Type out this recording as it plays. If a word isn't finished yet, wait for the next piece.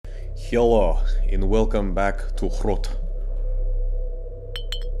Hello, and welcome back to HROT.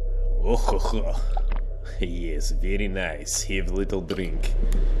 Oh, yes, very nice. Have a little drink.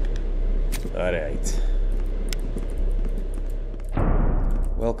 Alright.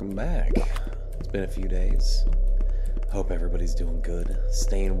 Welcome back. It's been a few days. Hope everybody's doing good.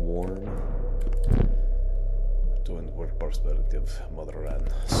 Staying warm. Doing the work perspective, motherland,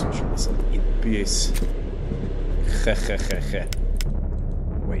 socialism in peace.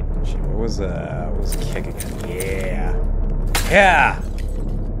 Wait, what was kick again? Yeah!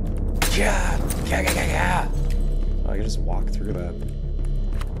 Yeah! Yeah! Yeah! Oh, I can just walk through that.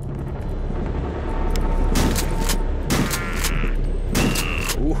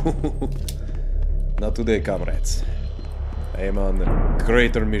 Ooh. Not today, comrades. I am on a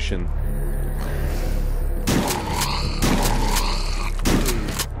greater mission.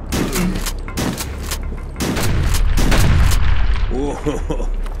 Ooh.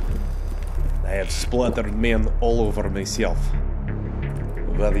 I have splattered men all over myself.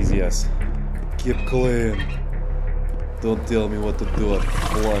 That is yes. Keep clean. Don't tell me what to do. I'll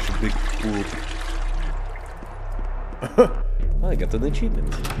flush a big poop. I got an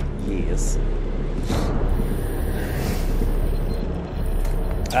achievement. Yes.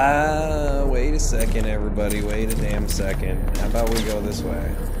 Wait a second, everybody. Wait a damn second. How about we go this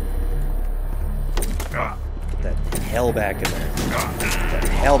way? Get that hell back in there. Get that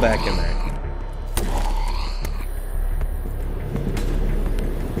hell back in there.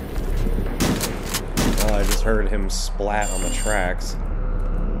 Well, I just heard him splat on the tracks.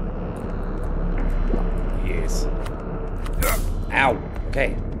 Yes. Ow!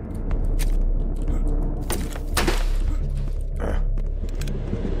 Okay.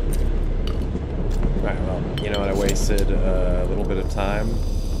 Right, well, you know what? I wasted a little bit of time.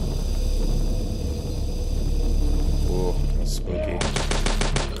 Ooh, that's spooky.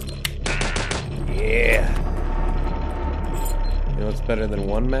 Yeah! You know what's better than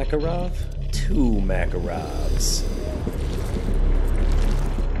one Makarov? 2 Makarovs.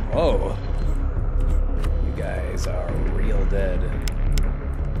 Oh! You guys are real dead.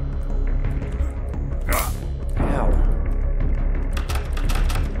 Ow.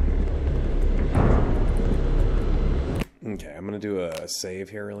 Okay, I'm gonna do a save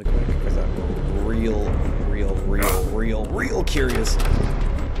here really quick because I'm real curious.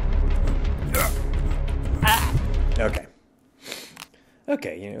 Okay.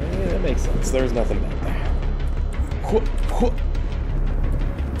 Okay, you know, that makes sense. There's nothing back there.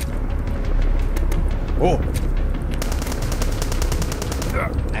 Oh!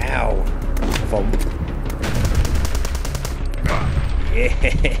 Ow! Thump. Yeah!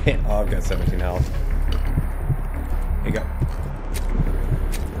 Oh, I've got 17 health. Here you go.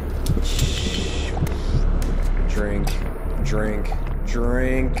 Drink, drink,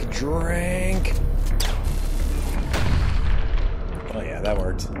 drink, drink! Oh yeah, that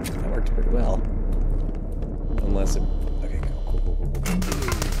worked. That worked pretty well. Unless it... Okay, cool.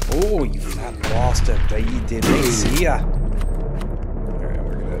 Oh, you fat bastard! You did this here! Alright,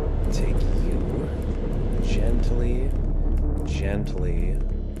 we're gonna take you gently, gently...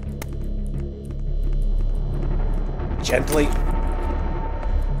 Gently!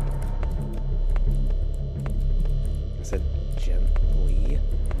 I said gently.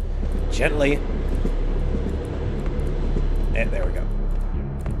 Gently! And there we go.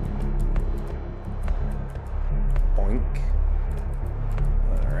 Boink.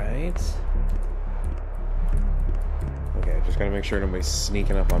 Alright. Okay, just gotta make sure nobody's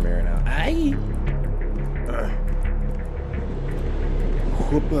sneaking up on me right now. Aye!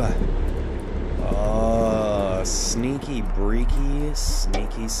 Whoopa! Oh, sneaky breaky.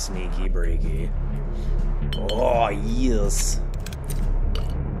 Sneaky, sneaky breaky. Oh, yes!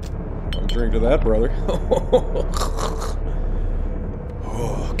 I'll drink to that, brother.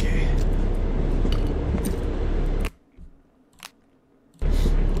 Okay.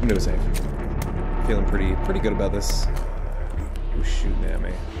 I'm doing safe. Feeling pretty good about this. Who's shooting at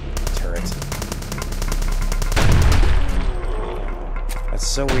me? Turret. That's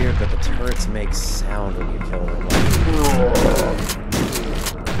so weird that the turrets make sound when you kill them.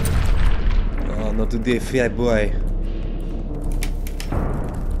 Oh, not today, fair boy.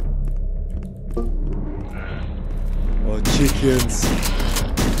 Oh, chickens.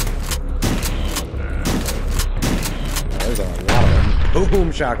 There's a lot of them.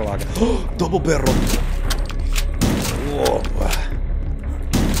 Boom, shakalaka. Double barrel. Whoa.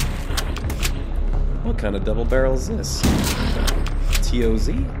 What kind of double barrel is this? TOZ?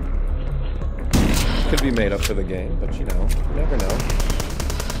 Could be made up for the game, but you know, you never know.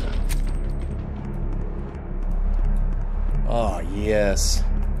 Oh, yes.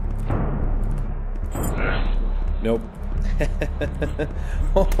 Nope.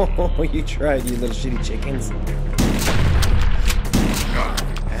 Oh, you tried, you little shitty chickens.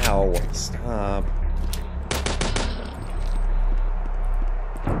 Ow, stop.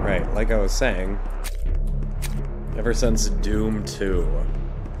 Right, like I was saying, ever since Doom 2,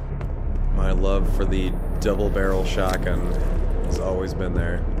 my love for the double-barrel shotgun has always been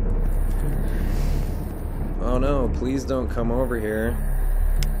there. Oh no, please don't come over here.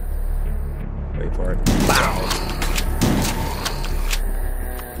 Wait for it. Bow!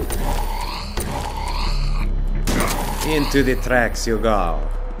 Into the tracks you go.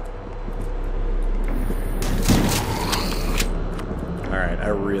 Alright, I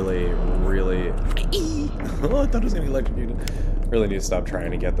really... Oh, I thought it was gonna be electrocuted. Really need to stop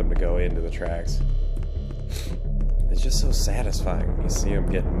trying to get them to go into the tracks. It's just so satisfying when you see them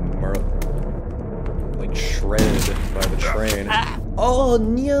getting like shredded by the train. Oh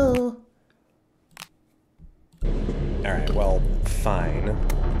no! Alright, well, fine.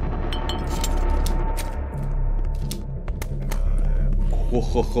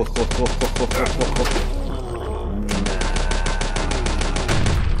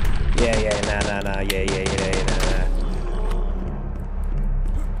 Nah, yeah, nah.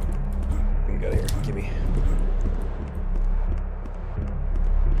 We can go here, gimme.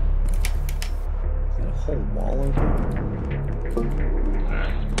 Is that a whole wall open?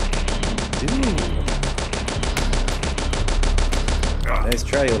 Dude! Nice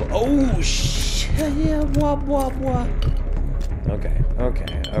try, you little. Oh, shit! Yeah, wah.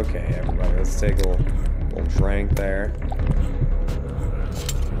 Okay, everybody, let's take a little drink there.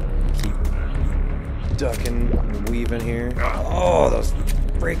 Ducking and weaving here. Oh, those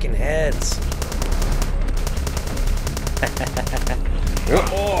freaking heads.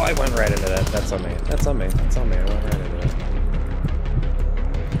 Oh, I went right into that. That's on me. I went right into that.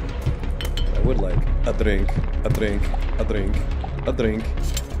 I would like a drink.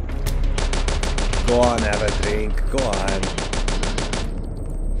 Go on, have a drink. Go on.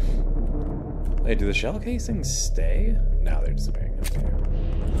 Hey, do the shell casings stay? No, they're disappearing. Okay.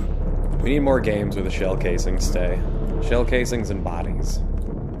 We need more games where the shell casings stay. Shell casings and bodies.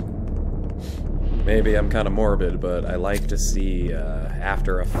 Maybe I'm kind of morbid, but I like to see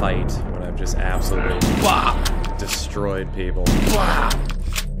after a fight when I've just absolutely destroyed people.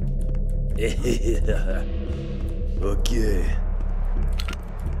 Okay.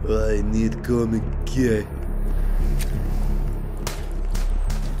 I need comic key.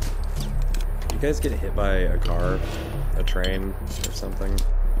 You guys get hit by a car, a train, or something?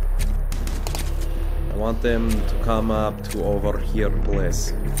 I want them to come up to over here,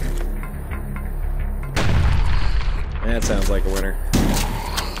 please. That sounds like a winner.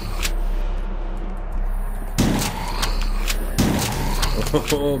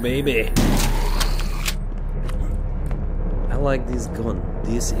 Oh, baby. I like this gun.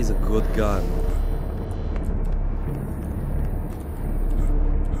 This is a good gun.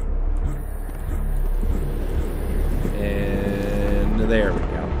 And there we go.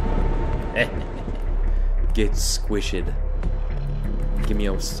 Get squished. Give me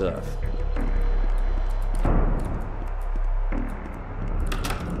your stuff.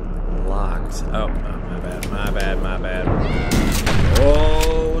 Locked. Oh, my bad.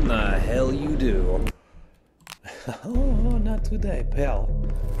 Oh, the hell you do. Oh, not today, pal.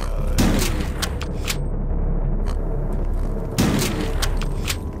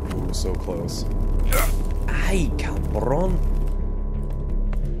 Ooh, so close. Ay, cabron.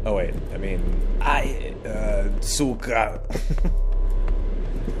 Oh wait, I mean, suka.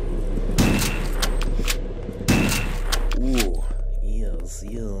 Ooh, yes.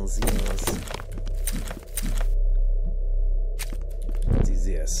 What is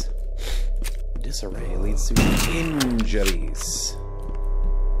this? Disarray leads to injuries.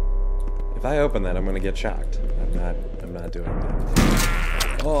 If I open that, I'm gonna get shocked. I'm not doing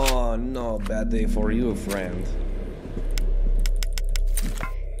that. Oh no, bad day for you, friend.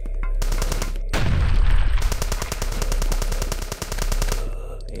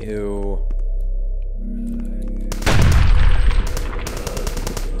 Ew.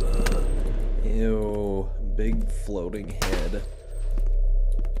 Ew. Big floating head.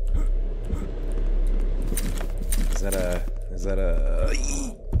 Is that a...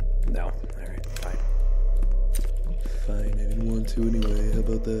 No. Alright, fine. Fine, I didn't want to anyway. How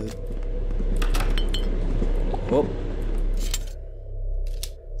about that? Oh.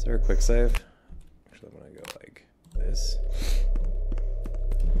 Is there a quick save? Actually, I'm gonna go like this.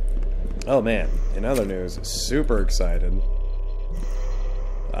 Oh man, in other news, super excited.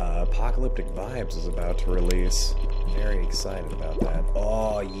 Apocalyptic Vibes is about to release. Very excited about that.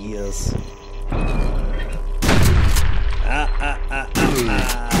 Oh, yes.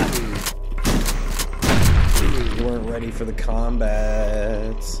 for the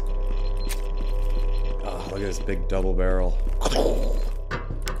combat. Oh, look at this big double barrel.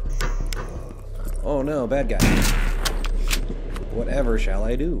 Oh no, bad guy. Whatever shall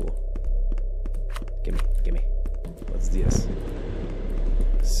I do? Gimme, gimme. What's this?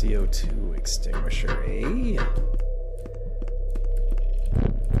 CO2 extinguisher, eh?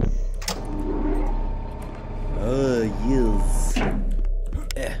 Oh, yes.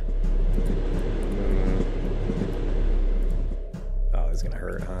 Eh. Oh, this is gonna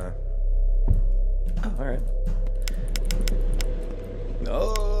hurt, huh? Oh, alright.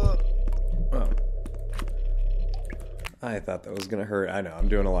 No. Oh. I thought that was gonna hurt. I know, I'm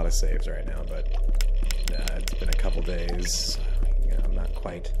doing a lot of saves right now, but it's been a couple days. You know, I'm not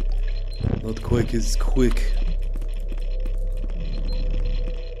quite as quick.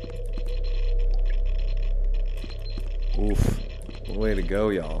 Oof. Way to go,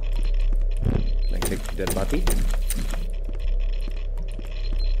 y'all. Can I take the dead body?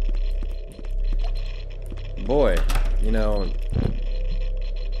 Boy, you know...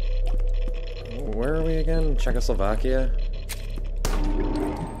 Where are we again? Czechoslovakia?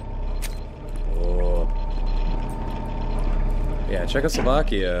 Oh. Yeah,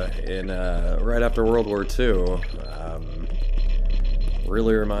 Czechoslovakia in, right after World War II.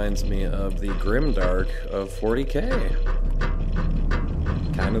 Really reminds me of the Grimdark of 40K.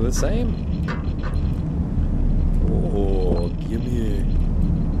 Kind of the same. Oh, gimme.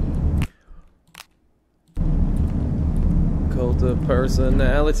 Cult of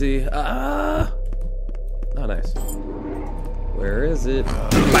personality. Ah! Oh, nice. Where is it?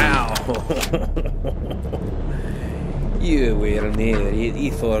 Bow! You were near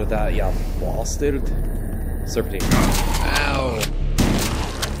it for that, you bastard. Serpentine. Ow!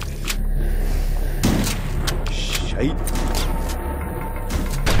 Shite.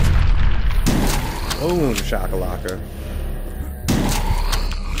 Boom, shakalaka.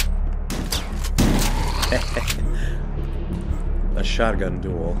 A shotgun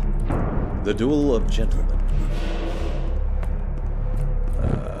duel. The duel of gentlemen.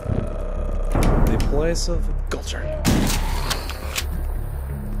 The place of culture.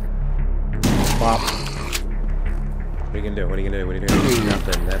 Bop. What are you gonna do? What are you gonna do? What are you doing?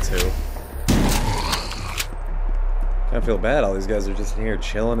 Nothing. That's who. I feel bad. All these guys are just in here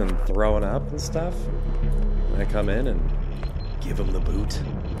chilling and throwing up and stuff. And I come in and give them the boot.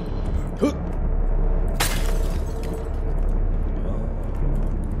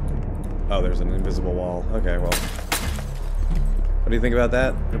 Oh, there's an invisible wall. Okay, well. What do you think about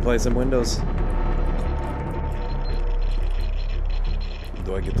that? Replace some windows.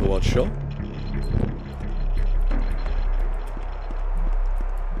 Do I get to watch show?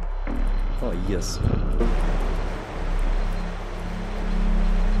 Oh, yes.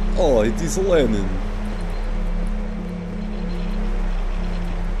 Oh, it is Lenin.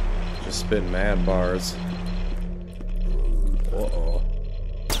 Just spin mad bars. Uh-oh.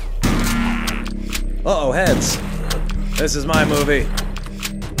 Uh-oh, heads. This is my movie.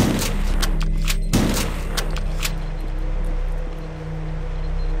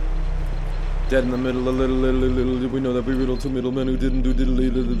 Dead in the middle, a little, did we know that we riddled two middlemen who didn't do diddly,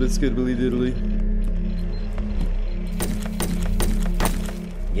 a little bit skiddly diddly.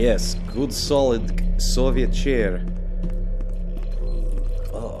 Yes, good solid Soviet chair.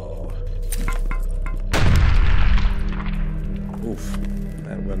 Uh-oh. Oof,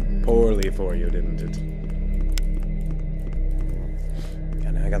 that went poorly for you, didn't it?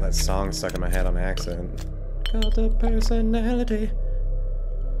 God, I got that song stuck in my head on accident. Got the personality.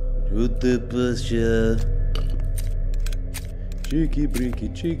 With the posture. Cheeky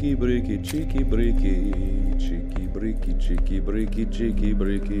breaky, cheeky breaky, cheeky breaky, cheeky breaky, cheeky breaky, cheeky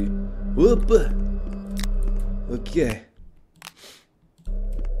breaky. Whoop! Okay.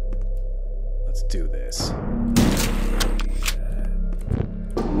 Let's do this.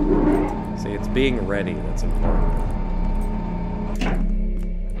 See, it's being ready that's important.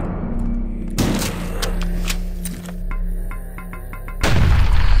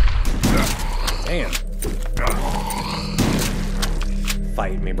 Damn.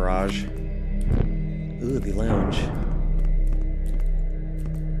 Fight me, Barrage. Ooh, the lounge.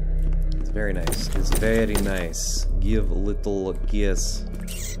 It's very nice. It's very nice. Give a little kiss.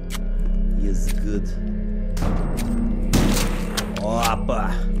 Is good.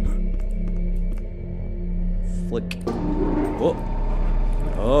 Oppa. Flick. Oh.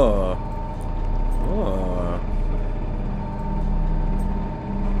 Oh. Oh.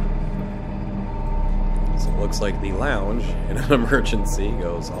 So it looks like the lounge in an emergency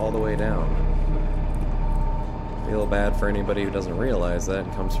goes all the way down. Feel bad for anybody who doesn't realize that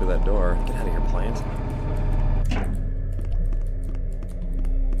and comes through that door. Get out of here, plant.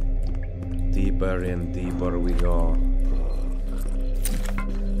 Deeper and deeper we go.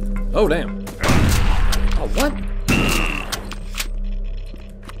 Oh, damn. Oh, what?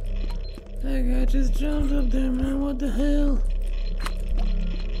 That guy just jumped up there, man. What the hell?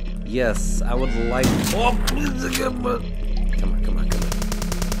 Yes, I would like... Oh, please, come on, come on, come on.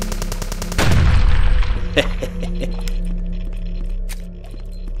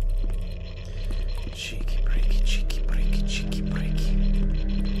 Cheeky breaky, cheeky breaky, cheeky breaky.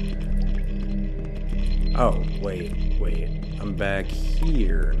 Oh, wait. I'm back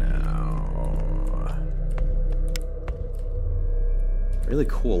here now. Really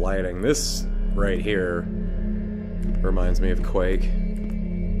cool lighting. This right here reminds me of Quake.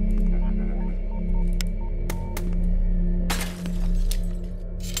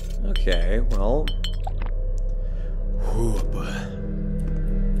 Okay, well... Whoop.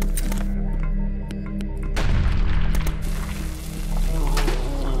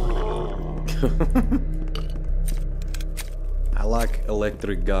 I like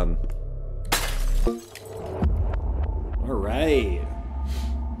electric gun. Alright.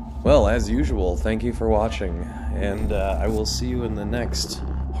 Well, as usual, thank you for watching, and I will see you in the next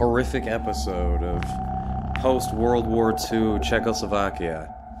horrific episode of post-World War II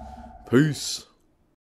Czechoslovakia. Peace.